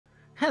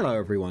Hello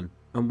everyone,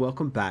 and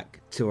welcome back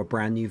to a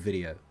brand new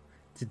video.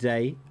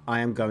 Today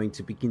I am going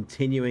to be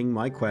continuing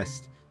my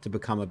quest to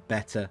become a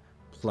better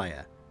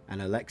player,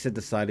 and Alexa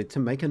decided to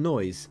make a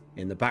noise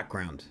in the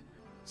background.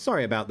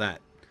 Sorry about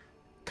that.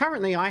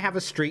 Currently I have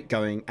a streak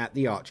going at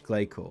the Arch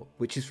Glacor,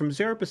 which is from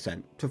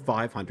 0% to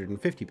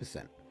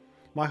 550%.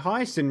 My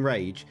highest in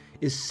Rage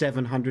is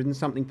 700 and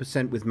something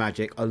percent with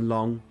magic a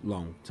long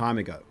time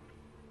ago.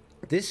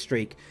 This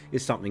streak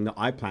is something that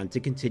I plan to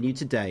continue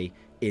today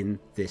in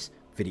this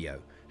video.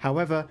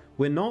 However,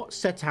 we're not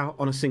set out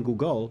on a single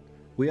goal.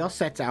 We are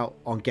set out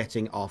on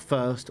getting our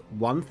first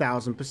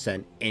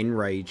 1000%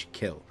 Enraged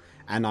kill.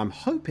 And I'm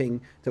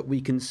hoping that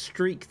we can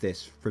streak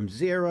this from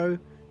 0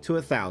 to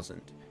 1000.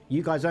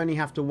 You guys only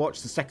have to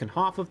watch the second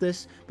half of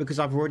this because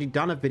I've already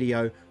done a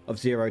video of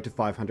 0 to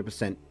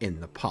 500% in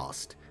the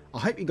past. I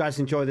hope you guys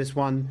enjoy this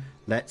one.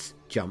 Let's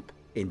jump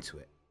into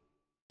it.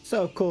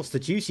 So of course the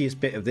juiciest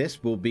bit of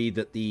this will be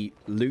that the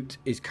loot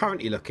is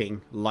currently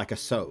looking like a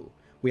so.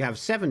 We have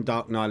 7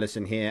 Dark Nihilus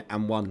in here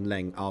and 1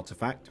 Leng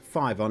artifact,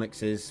 5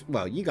 Onyxes.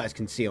 Well, you guys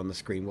can see on the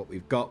screen what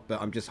we've got,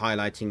 but I'm just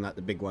highlighting like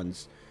the big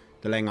ones.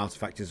 The Leng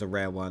artifact is a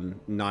rare one,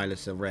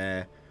 Nihilus are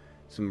rare,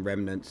 some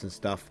remnants and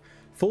stuff.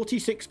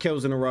 46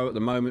 kills in a row at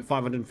the moment,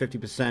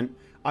 550%.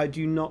 I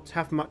do not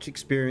have much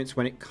experience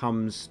when it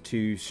comes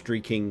to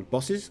streaking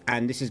bosses,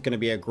 and this is going to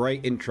be a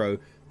great intro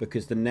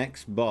because the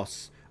next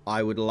boss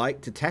I would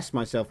like to test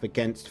myself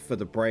against for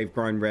the Brave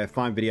Grind Rare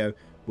Find video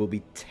will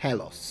be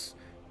Telos.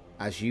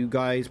 As you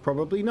guys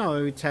probably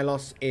know,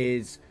 Telos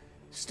is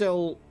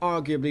still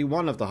arguably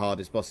one of the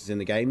hardest bosses in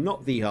the game.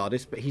 Not the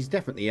hardest, but he's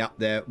definitely up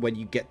there when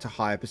you get to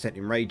higher percent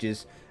in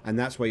rages, and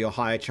that's where your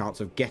higher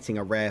chance of getting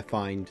a rare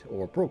find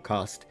or a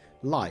broadcast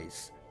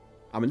lies.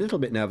 I'm a little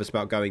bit nervous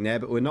about going there,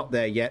 but we're not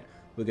there yet.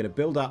 We're going to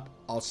build up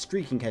our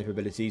streaking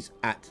capabilities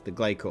at the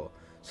Glacor.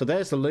 So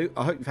there's the loot.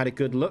 I hope you've had a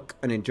good look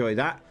and enjoy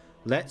that.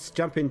 Let's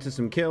jump into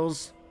some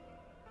kills.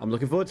 I'm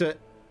looking forward to it.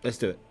 Let's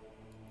do it.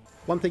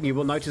 One thing you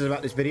will notice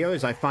about this video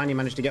is I finally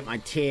managed to get my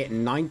tier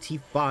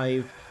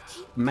 95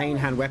 main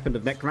hand weapon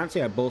of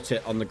Necromancy. I bought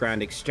it on the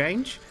Grand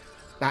Exchange.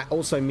 That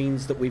also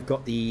means that we've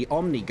got the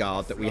Omni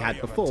Guard that we had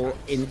before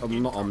in...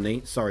 not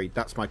Omni, sorry,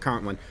 that's my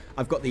current one.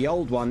 I've got the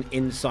old one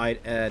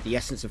inside the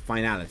Essence of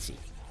Finality.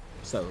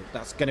 So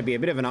that's going to be a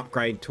bit of an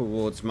upgrade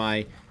towards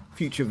my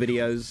future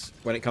videos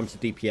when it comes to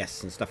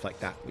DPS and stuff like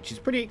that, which is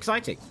pretty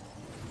exciting.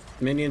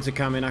 Minions are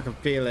coming, I can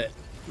feel it.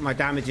 My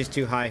damage is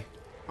too high.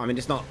 I mean,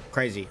 it's not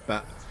crazy,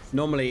 but...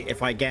 normally,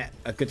 if I get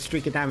a good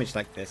streak of damage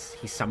like this,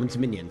 he summons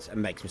minions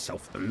and makes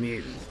himself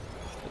immune,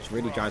 which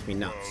really drives me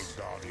nuts.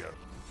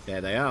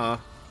 There they are.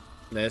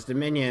 There's the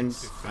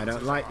minions. I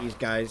don't like these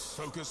guys.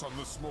 Focus on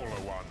the smaller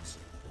ones.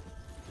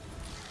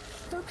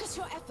 Focus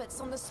your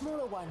efforts on the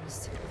smaller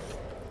ones.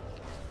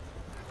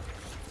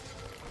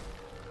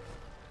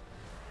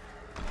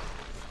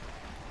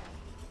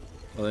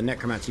 Well, the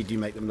Necromancy do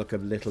make them look a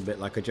little bit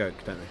like a joke,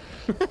 don't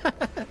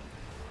they?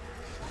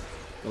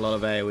 A lot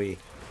of AoE.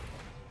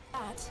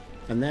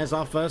 And there's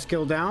our first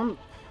kill down.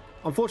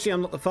 Unfortunately,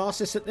 I'm not the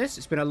fastest at this.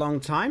 It's been a long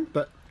time,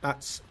 but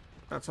that's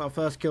our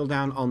first kill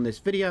down on this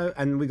video.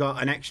 And we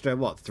got an extra,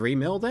 what, 3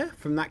 mil there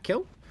from that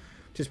kill,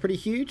 which is pretty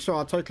huge. So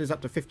our total is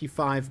up to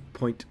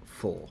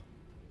 55.4.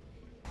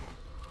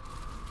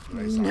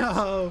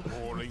 No,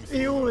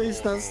 he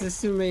always does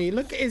this to me.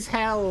 Look at his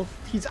health.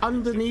 He's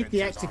underneath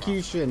the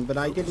execution, but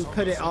I didn't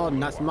put it on.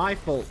 That's my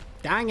fault.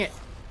 Dang it.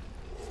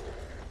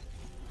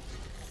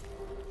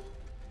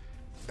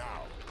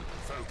 Now,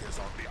 focus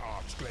on the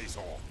Arch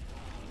Glacor.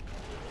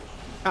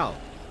 Oh,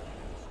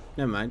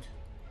 never mind.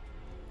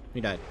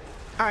 We died.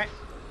 All right,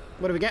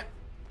 what do we get?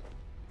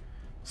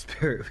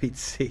 Spirit weed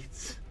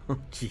seeds. Oh,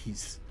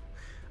 jeez.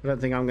 I don't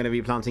think I'm going to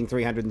be planting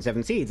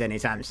 307 seeds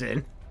anytime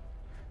soon.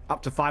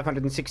 Up to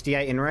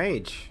 568 in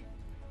Rage.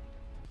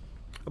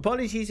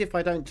 Apologies if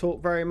I don't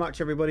talk very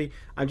much, everybody.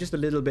 I'm just a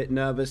little bit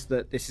nervous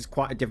that this is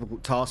quite a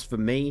difficult task for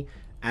me,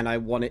 and I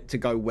want it to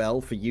go well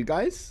for you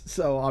guys.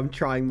 So I'm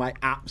trying my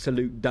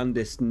absolute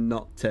darndest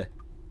not to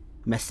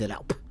mess it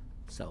up.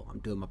 So I'm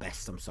doing my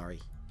best, I'm sorry.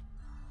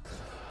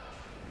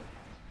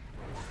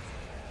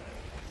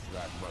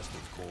 That must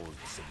have caused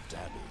some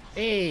damage.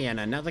 Hey, and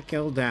another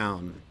kill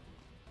down.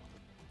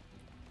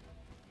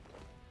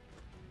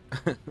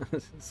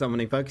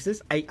 Summoning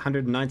focuses,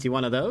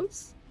 891 of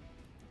those.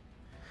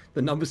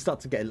 The numbers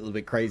start to get a little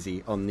bit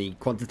crazy on the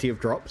quantity of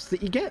drops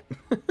that you get.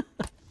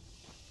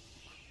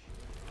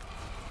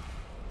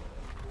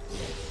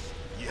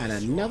 And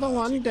another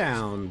one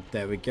down.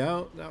 There we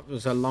go. That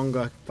was a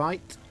longer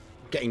fight.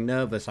 Getting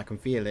nervous, I can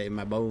feel it in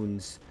my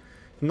bones.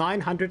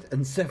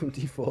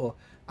 974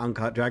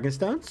 uncut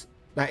dragonstones.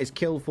 That is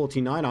kill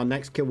 49. Our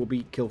next kill will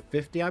be kill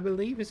 50, I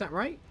believe. Is that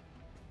right?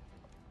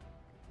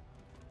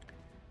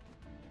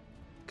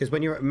 Because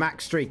when you're at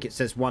max streak, it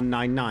says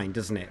 199,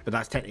 doesn't it? But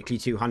that's technically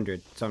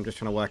 200. So I'm just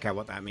trying to work out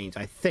what that means.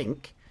 I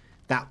think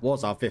that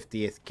was our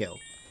 50th kill,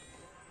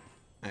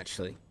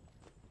 actually.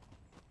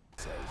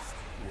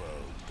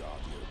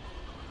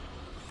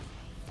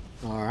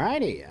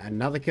 Alrighty,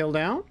 another kill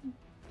down.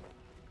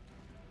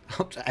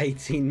 Up to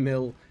 18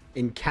 mil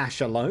in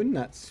cash alone.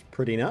 That's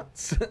pretty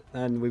nuts.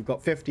 And we've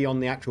got 50 on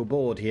the actual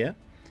board here.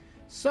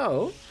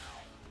 So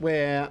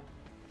we're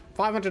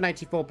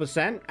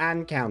 584%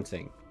 and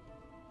counting.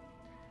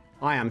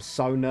 I am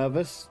so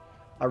nervous.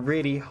 I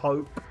really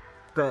hope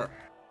that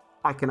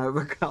I can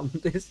overcome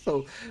this.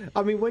 So,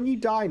 I mean, when you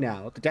die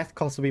now, the death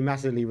cost will be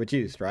massively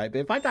reduced, right? But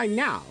if I die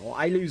now,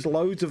 I lose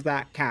loads of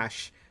that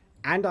cash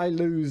and I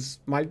lose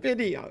my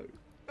video.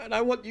 And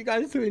I want you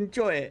guys to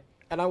enjoy it.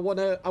 And I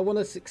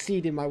wanna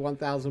succeed in my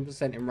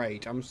 1000%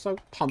 Enraged. I'm so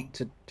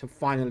pumped to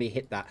finally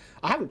hit that.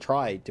 I haven't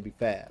tried, to be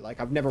fair. Like,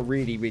 I've never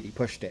really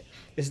pushed it.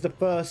 This is the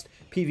first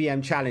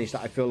PVM challenge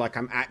that I feel like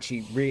I'm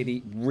actually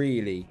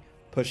really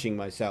pushing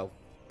myself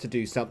to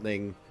do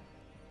something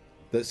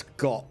that's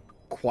got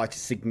quite a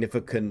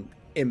significant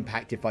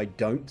impact if I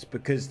don't,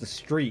 because the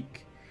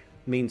streak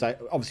means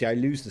obviously I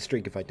lose the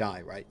streak if I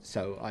die, right?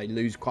 So I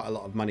lose quite a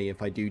lot of money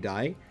if I do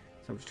die.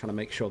 So I'm just trying to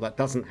make sure that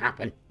doesn't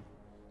happen.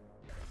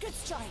 Good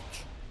strike.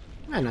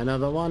 And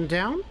another one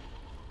down.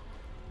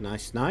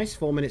 Nice.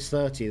 4 minutes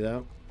 30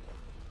 though.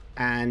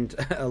 And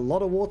a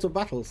lot of water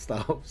battle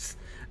staves.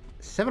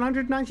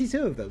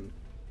 792 of them.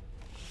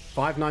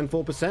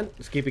 594%.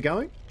 Let's keep it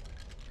going.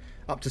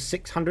 Up to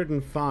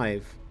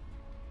 605.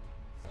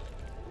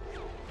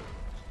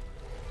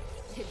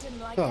 Didn't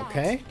like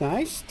Okay, that.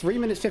 nice. 3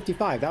 minutes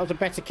 55. That was a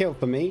better kill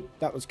for me.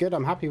 That was good.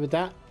 I'm happy with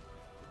that.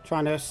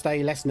 Trying to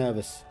stay less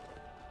nervous.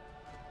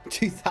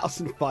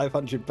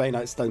 2,500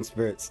 Bainite Stone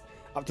Spirits.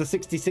 Up to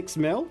 66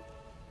 mil.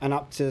 And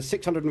up to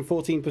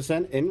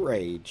 614% in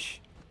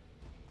Rage.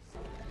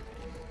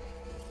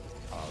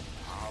 A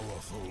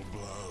powerful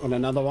blow. And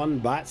another one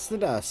bites the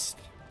dust.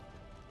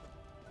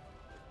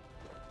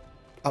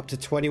 Up to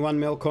 21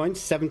 mil coins.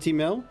 70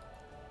 mil.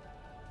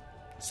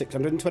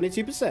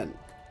 622%.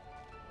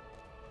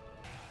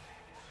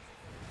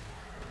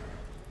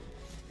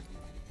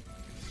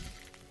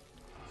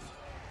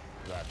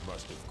 That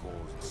must have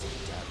caused some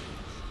damage.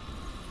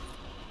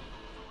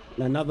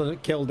 Another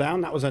kill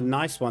down. That was a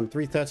nice one.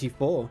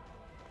 334.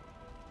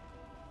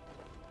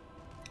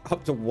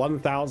 Up to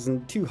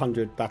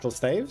 1,200 battle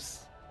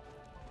staves.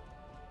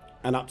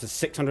 And up to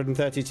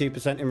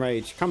 632% in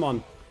Rage. Come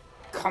on.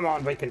 Come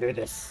on, we can do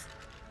this.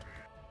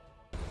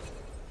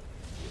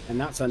 And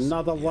that's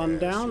another one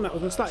down. That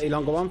was a slightly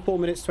longer one. 4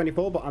 minutes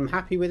 24, but I'm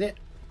happy with it.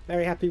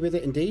 Very happy with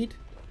it indeed.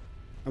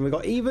 And we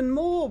got even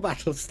more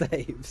battle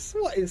staves.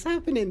 What is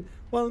happening?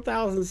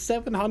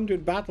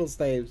 1,700 battle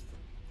staves.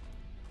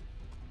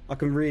 I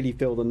can really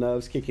feel the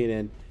nerves kicking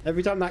in.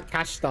 Every time that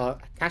cash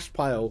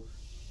pile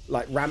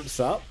like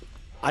ramps up,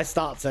 I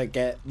start to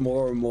get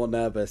more and more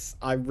nervous.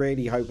 I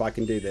really hope I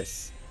can do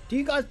this. Do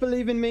you guys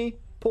believe in me?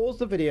 Pause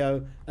the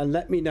video and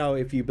let me know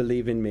if you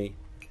believe in me.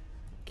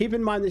 Keep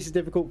in mind this is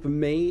difficult for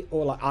me,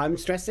 or like I'm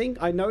stressing.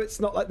 I know it's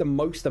not like the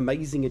most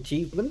amazing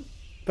achievement,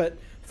 but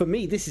for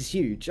me this is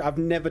huge. I've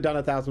never done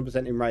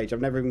 1,000% in Rage.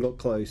 I've never even got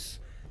close.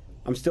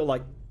 I'm still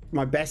like,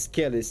 my best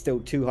kill is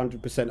still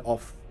 200%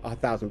 off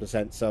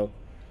 1,000%. So,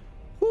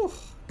 whew,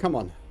 come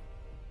on.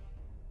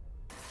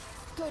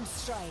 Good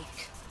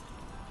strike.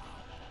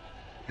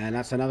 And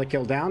that's another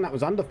kill down. That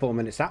was under 4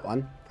 minutes, that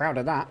one. Proud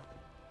of that.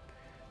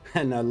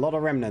 And a lot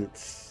of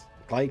remnants.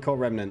 Glacor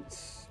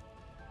remnants.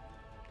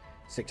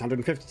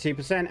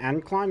 652%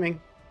 and climbing.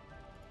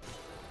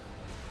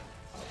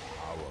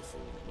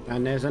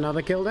 And there's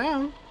another kill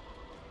down.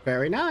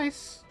 Very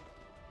nice.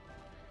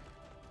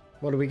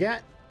 What do we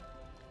get?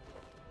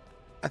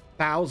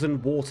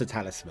 1,000 water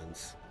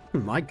talismans.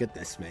 My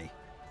goodness me.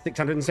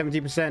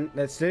 670%.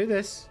 Let's do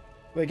this.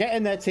 We're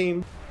getting there,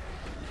 team.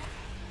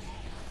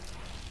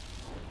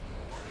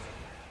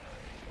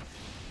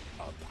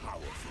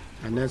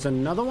 And there's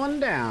another one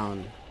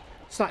down.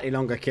 Slightly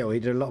longer kill. He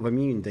did a lot of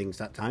immune things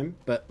that time,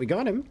 but we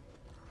got him.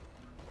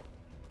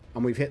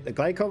 And we've hit the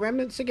Glacor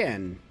remnants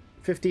again.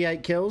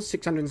 58 kills,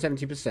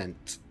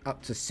 670%.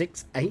 Up to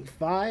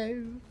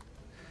 685.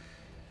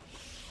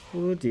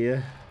 Oh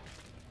dear.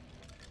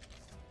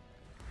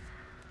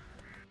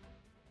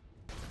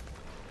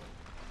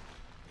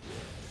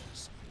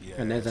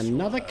 And there's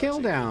another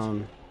kill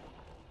down.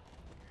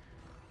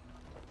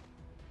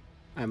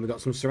 And we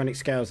got some ceramic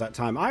scales that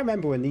time. I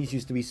remember when these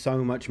used to be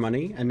so much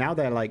money, and now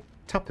they're like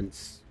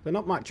tuppence. They're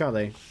not much, are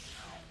they?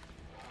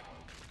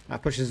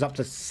 That pushes up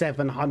to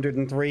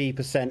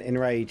 703% in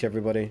Rage,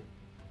 everybody.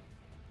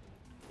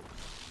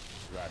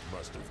 That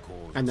must have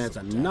caused And there's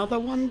another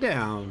one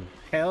down.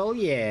 Hell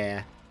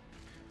yeah.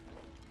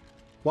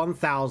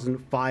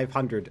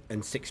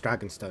 1,506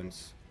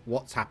 Dragonstones.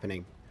 What's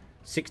happening?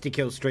 60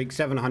 kill streak,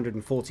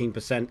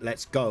 714%.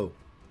 Let's go.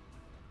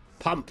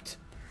 Pumped.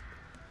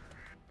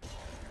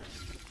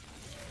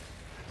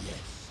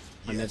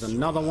 And there's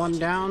another one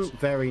down.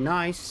 Very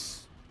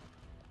nice.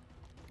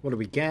 What do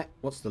we get?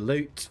 What's the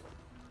loot?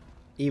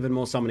 Even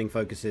more summoning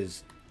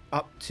focuses.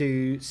 Up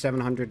to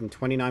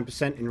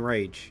 729% in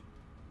Rage.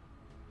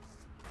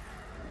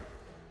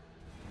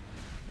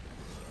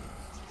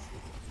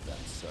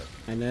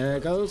 And there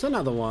goes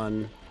another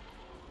one.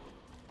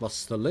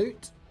 Lost the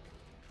loot.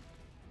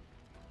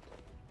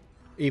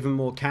 Even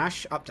more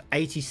cash. Up to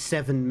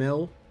 87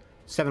 mil.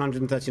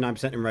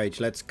 739% enraged.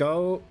 Let's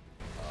go.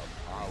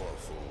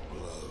 Powerful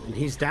blow. And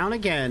he's down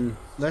again.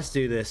 Let's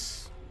do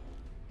this.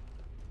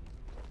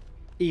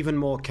 Even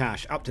more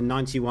cash. Up to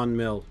 91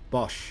 mil.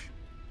 Bosh.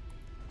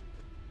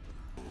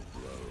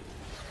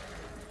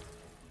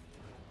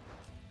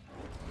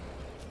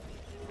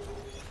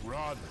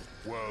 Run,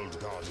 World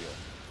Guardian.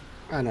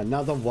 And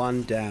another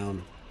one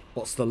down.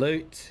 What's the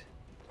loot?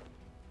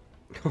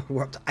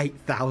 We're up to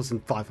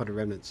 8,500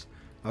 remnants.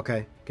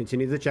 Okay,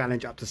 continue the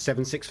challenge up to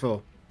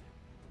 764.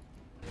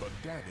 But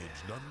damage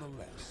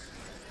nonetheless.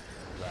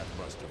 That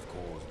must have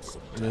caused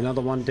some And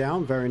another one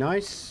down. Very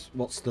nice.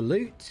 What's the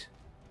loot?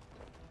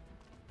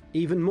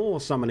 Even more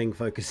summoning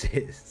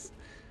focuses.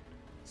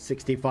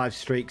 65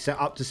 streaks. So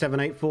up to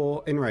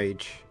 784 in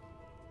rage.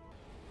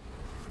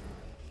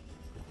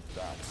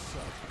 That's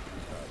certainly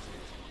hurt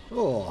it.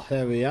 Oh,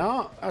 there we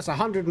are. That's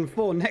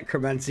 104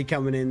 necromancy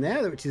coming in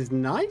there, which is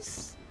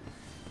nice.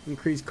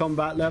 Increased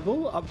combat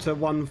level up to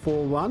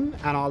 141.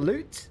 And our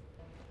loot,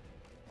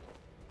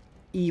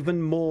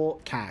 even more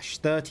cash.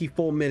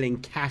 34 million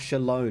cash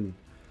alone.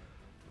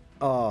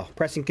 Oh,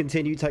 pressing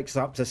continue takes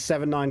us up to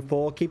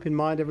 794. Keep in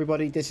mind,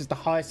 everybody, this is the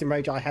highest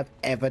enrage I have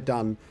ever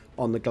done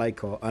on the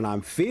Glacor, and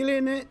I'm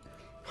feeling it.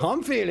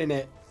 I'm feeling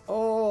it.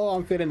 Oh,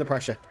 I'm feeling the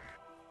pressure.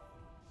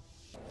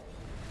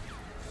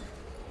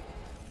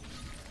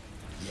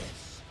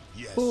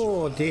 Yes,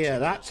 Oh dear,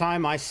 that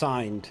time I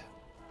signed.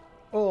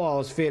 Oh, I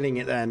was feeling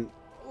it then.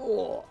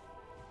 Oh,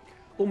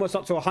 almost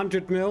up to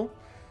 100 mil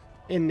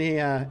in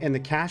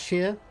the cash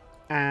here,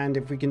 and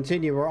if we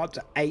continue, we're up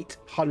to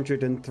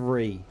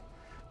 803.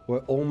 We're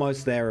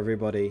almost there,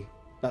 everybody.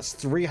 That's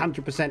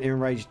 300%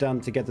 enraged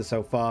done together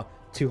so far.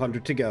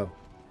 200 to go.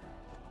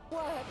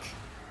 Work.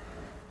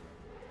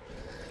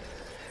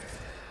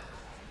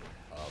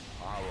 a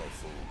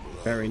powerful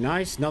blow. Very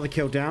nice. Another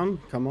kill down.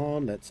 Come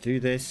on, let's do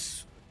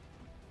this.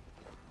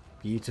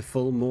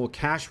 Beautiful. More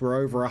cash. We're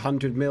over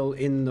 100 mil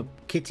in the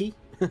kitty.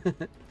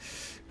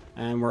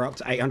 And we're up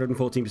to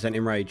 814%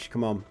 enraged.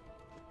 Come on.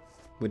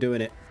 We're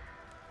doing it.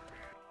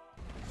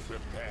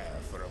 Prepare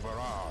for a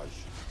barrage.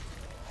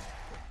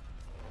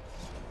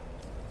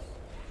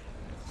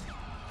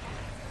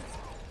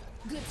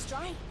 Good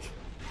strike.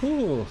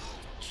 Oh,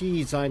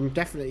 jeez, I'm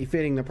definitely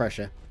feeling the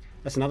pressure.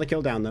 That's another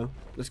kill down, though.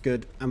 That's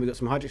good. And we got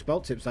some Hydrix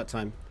Bolt tips that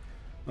time.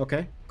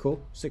 Okay,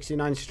 cool.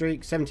 69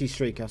 streak, 70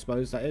 streak, I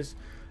suppose that is.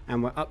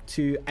 And we're up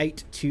to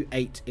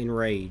 828 in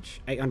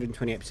rage.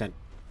 828%.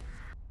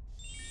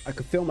 I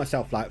could feel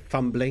myself, like,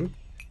 fumbling.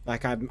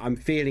 Like, I'm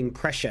feeling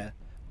pressure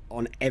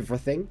on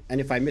everything.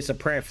 And if I miss a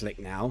prayer flick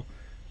now,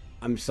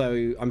 I'm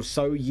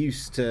so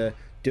used to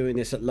doing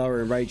this at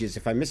lower enrages.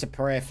 If I miss a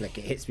prayer flick,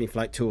 it hits me for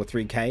like 2 or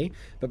 3k.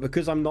 But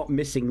because I'm not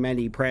missing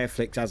many prayer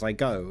flicks as I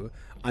go,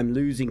 I'm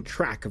losing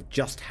track of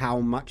just how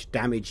much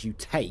damage you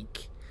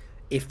take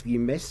if you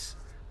miss.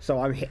 So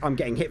I'm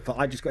getting hit for,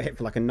 I just got hit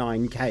for like a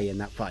 9k in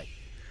that fight,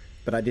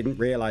 but I didn't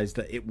realize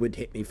that it would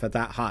hit me for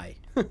that high.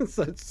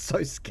 So it's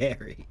so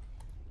scary.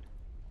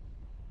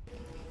 A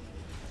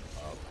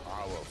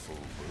powerful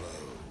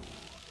blow.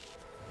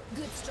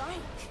 Good strike.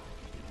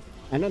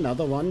 And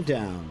another one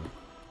down.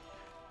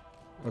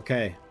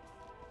 Okay.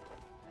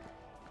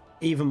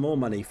 Even more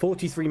money.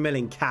 43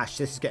 million cash.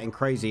 This is getting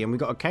crazy. And we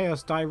got a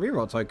Chaos Die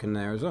reroll token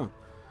there as well.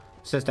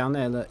 It says down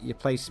there that you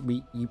place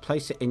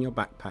it in your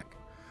backpack.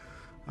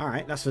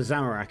 Alright, that's for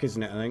Zamorak,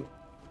 isn't it, I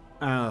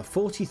think?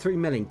 43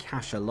 million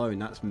cash alone.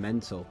 That's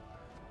mental.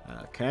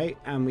 Okay,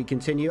 and we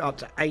continue up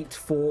to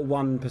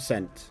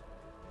 841%.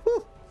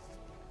 Woo.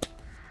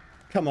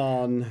 Come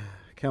on.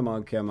 Come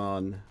on, come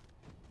on.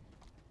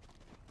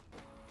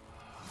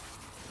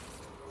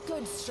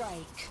 Good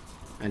strike.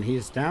 And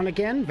he's down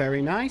again.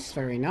 Very nice,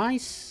 very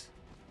nice.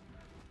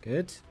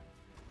 Good.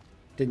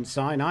 Didn't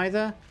sign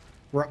either.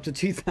 We're up to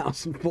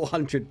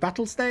 2,400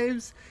 battle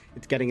staves.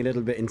 It's getting a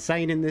little bit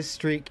insane in this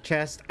streak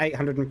chest.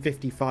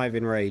 855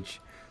 in rage.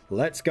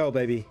 Let's go,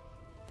 baby.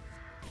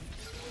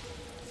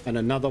 And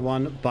another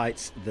one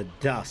bites the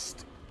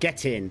dust.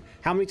 Get in.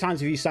 How many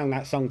times have you sung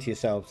that song to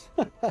yourselves?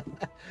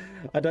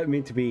 I don't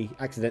mean to be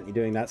accidentally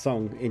doing that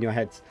song in your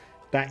heads.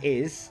 That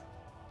is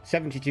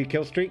 72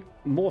 kill streak,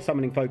 more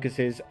summoning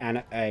focuses,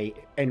 and a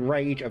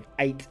enrage of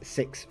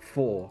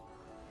 864.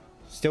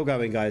 Still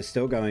going, guys,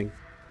 still going.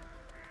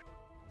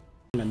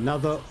 And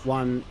another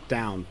one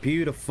down.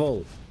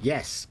 Beautiful.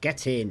 Yes,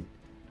 get in.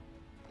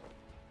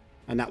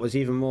 And that was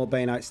even more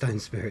Bayanite Stone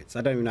Spirits.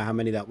 I don't even know how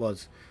many that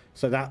was.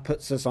 So that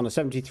puts us on a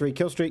 73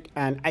 kill streak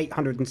and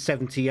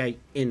 878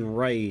 in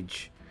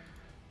rage.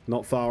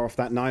 Not far off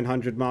that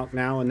 900 mark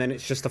now, and then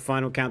it's just the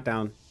final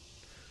countdown.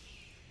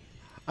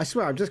 I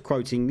swear I'm just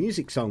quoting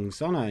music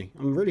songs, aren't I?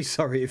 I'm really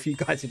sorry if you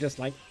guys are just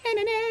like...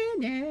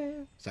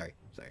 Sorry.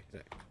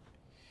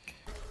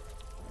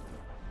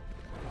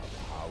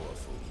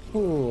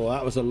 Oh,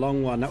 that was a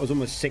long one. That was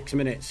almost 6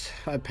 minutes.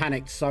 I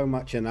panicked so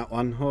much in that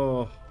one.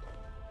 Oh,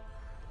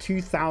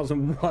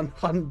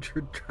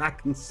 2,100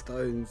 dragon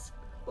stones.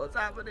 What's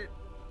happening?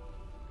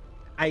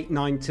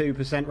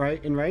 892%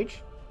 rate in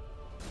rage.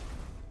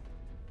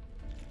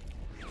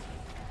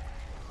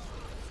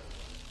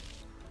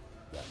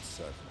 That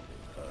certainly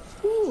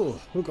Ooh,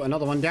 we've got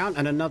another one down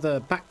and another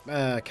back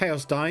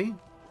Chaos Die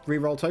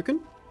reroll token.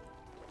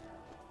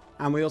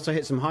 And we also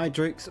hit some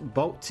Hydrix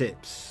Bolt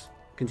Tips.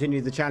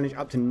 Continue the challenge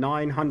up to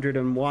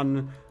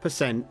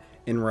 901%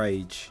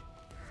 Enrage.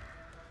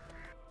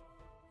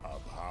 A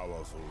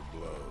powerful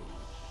blow.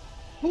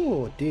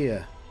 Oh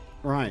dear.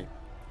 Right.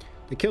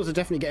 The kills are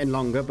definitely getting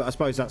longer, but I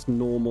suppose that's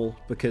normal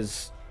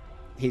because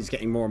he's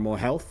getting more and more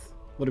health.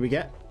 What do we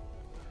get?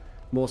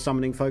 More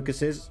summoning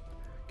focuses.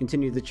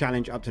 Continue the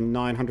challenge up to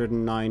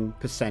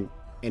 909%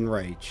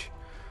 Enrage.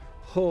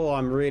 Oh,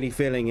 I'm really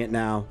feeling it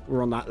now.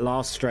 We're on that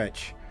last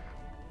stretch.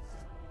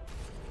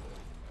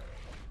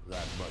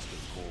 That must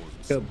have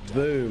caused some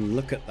Boom!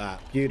 Look at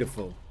that.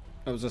 Beautiful.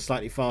 That was a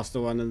slightly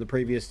faster one than the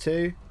previous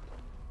two.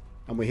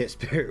 And we hit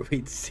Spirit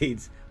Weed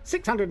Seeds.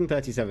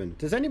 637.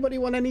 Does anybody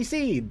want any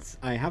seeds?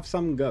 I have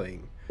some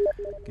going.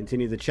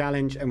 Continue the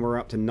challenge and we're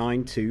up to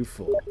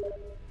 924.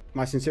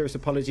 My sincerest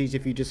apologies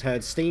if you just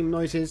heard Steam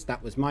noises.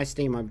 That was my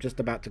Steam. I'm just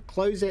about to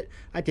close it.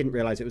 I didn't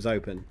realize it was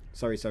open.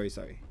 Sorry.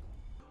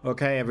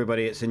 Okay,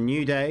 everybody. It's a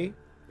new day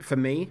for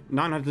me.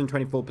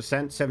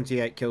 924%,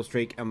 78 kill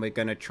streak, and we're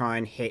going to try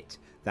and hit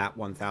that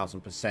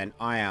 1000%.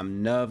 I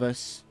am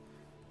nervous.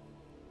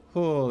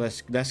 Oh,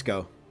 let's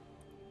go.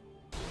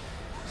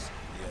 Yes,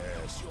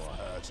 you're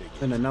hurting.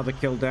 And another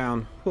kill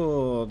down.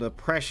 Oh, the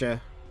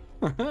pressure.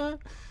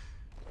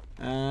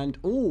 And,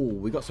 oh,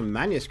 we got some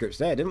manuscripts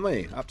there, didn't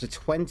we? Up to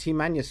 20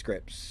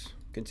 manuscripts.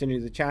 Continue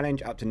the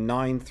challenge up to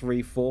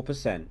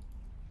 934%.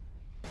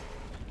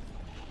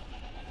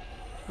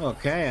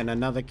 Okay, and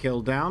another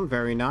kill down.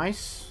 Very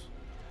nice.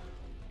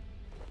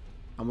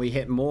 And we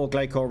hit more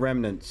Glacor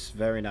remnants.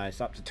 Very nice.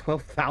 Up to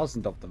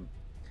 12,000 of them.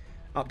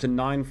 Up to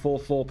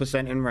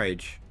 944%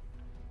 Enrage.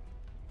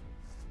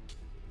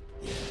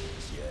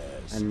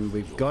 Yes. And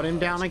we've got him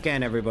down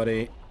again,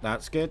 everybody.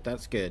 That's good.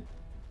 That's good.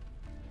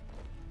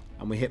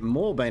 And we hit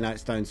more Bainite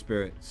Stone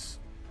Spirits.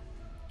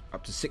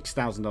 Up to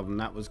 6,000 of them.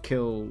 That was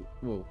kill,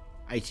 well,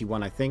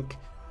 81, I think.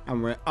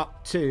 And we're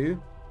up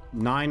to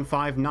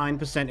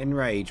 959%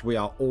 Enrage. We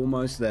are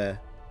almost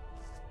there.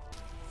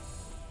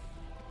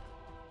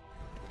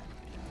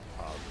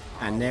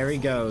 And there he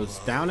goes.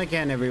 Down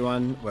again,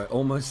 everyone. We're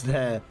almost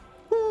there.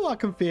 Ooh, I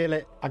can feel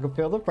it. I can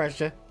feel the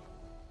pressure.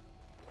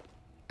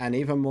 And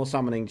even more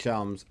summoning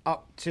charms.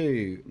 Up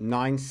to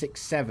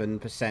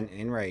 967%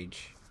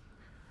 Enrage.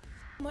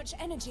 Much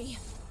energy.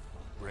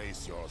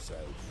 Brace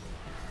yourself.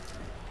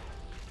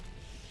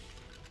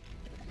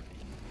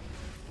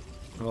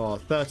 Oh,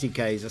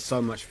 30Ks are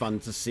so much fun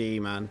to see,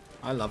 man.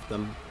 I love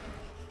them.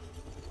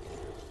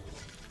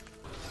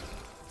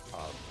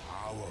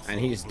 And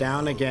he's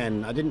down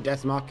again. I didn't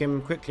death mark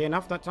him quickly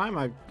enough that time.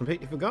 I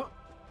completely forgot.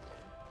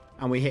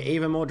 And we hit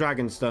even more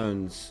Dragon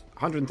Stones.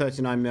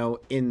 139 mil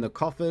in the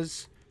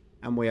coffers.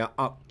 And we are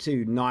up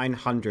to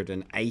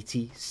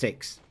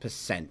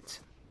 986%.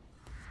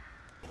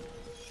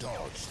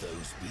 Dodge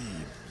those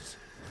beams.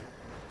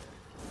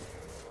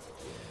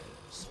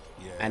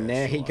 Yes, And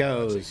there he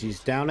goes. He's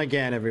down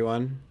again,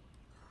 everyone.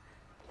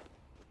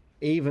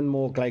 Even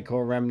more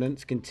Glacor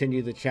remnants.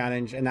 Continue the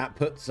challenge. And that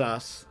puts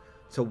us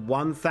to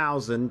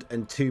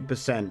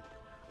 1002%.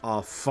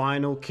 Our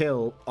final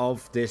kill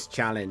of this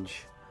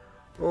challenge.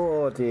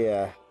 Oh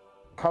dear.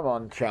 Come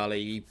on, Charlie.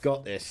 You've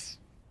got this.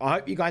 I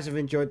hope you guys have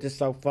enjoyed this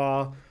so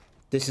far.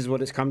 This is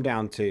what it's come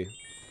down to.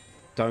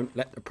 Don't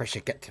let the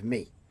pressure get to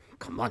me.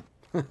 Come on.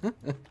 Get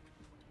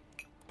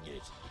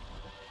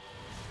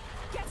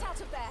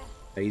out of there.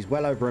 He's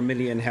well over 1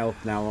 million health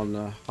now on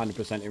the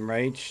 100%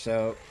 Enrage.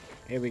 So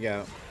here we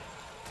go.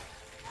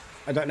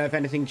 I don't know if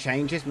anything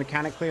changes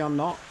mechanically or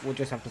not. We'll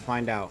just have to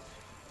find out.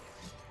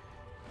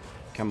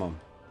 Come on.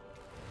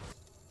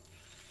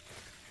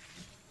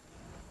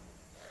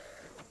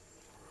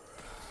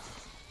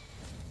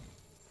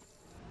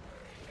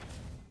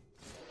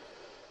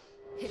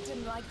 It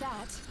didn't like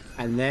that.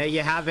 And there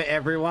you have it,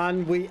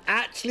 everyone. We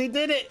actually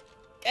did it.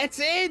 It's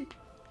in.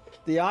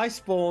 The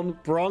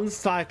Iceborne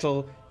bronze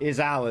title is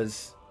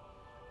ours.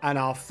 And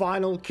our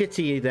final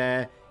kitty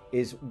there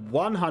is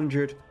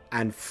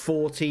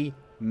 140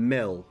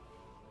 mil.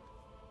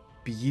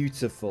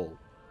 Beautiful.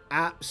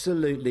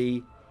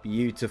 Absolutely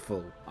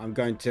beautiful. I'm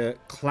going to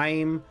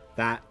claim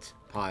that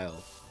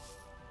pile.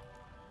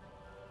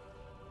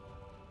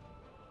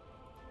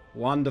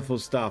 Wonderful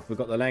stuff. We've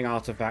got the Leng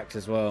artifact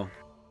as well.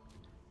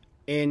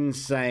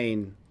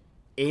 Insane.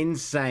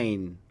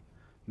 Insane.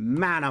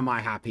 Man, am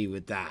I happy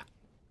with that.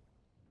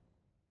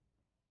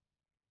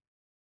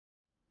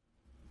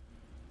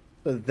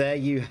 So there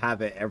you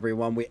have it,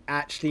 everyone. We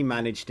actually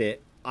managed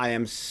it. I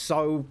am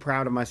so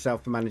proud of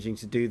myself for managing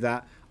to do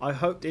that. I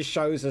hope this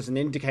shows as an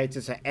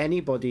indicator to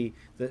anybody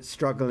that's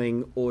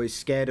struggling or is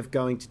scared of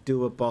going to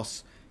do a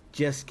boss.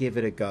 Just give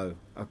it a go,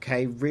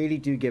 okay? Really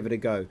do give it a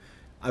go.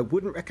 I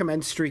wouldn't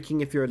recommend streaking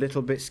if you're a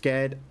little bit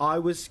scared. I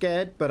was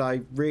scared, but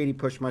I really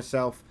pushed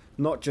myself,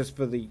 not just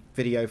for the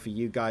video for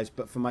you guys,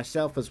 but for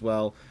myself as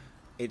well.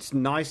 It's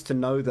nice to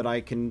know that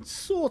I can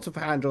sort of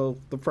handle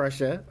the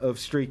pressure of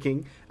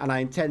streaking, and I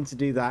intend to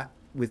do that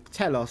with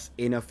Telos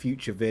in a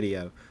future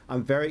video.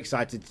 I'm very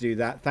excited to do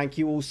that. Thank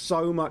you all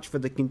so much for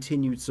the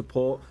continued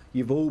support.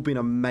 You've all been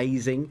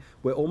amazing.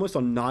 We're almost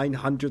on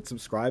 900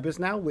 subscribers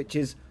now, which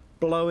is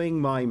blowing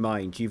my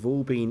mind. You've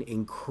all been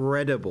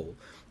incredible.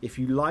 If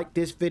you like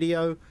this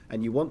video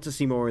and you want to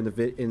see more in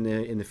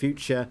the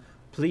future,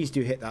 please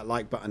do hit that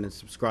like button and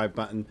subscribe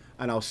button,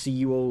 and I'll see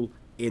you all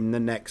in the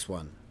next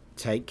one.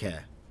 Take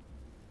care.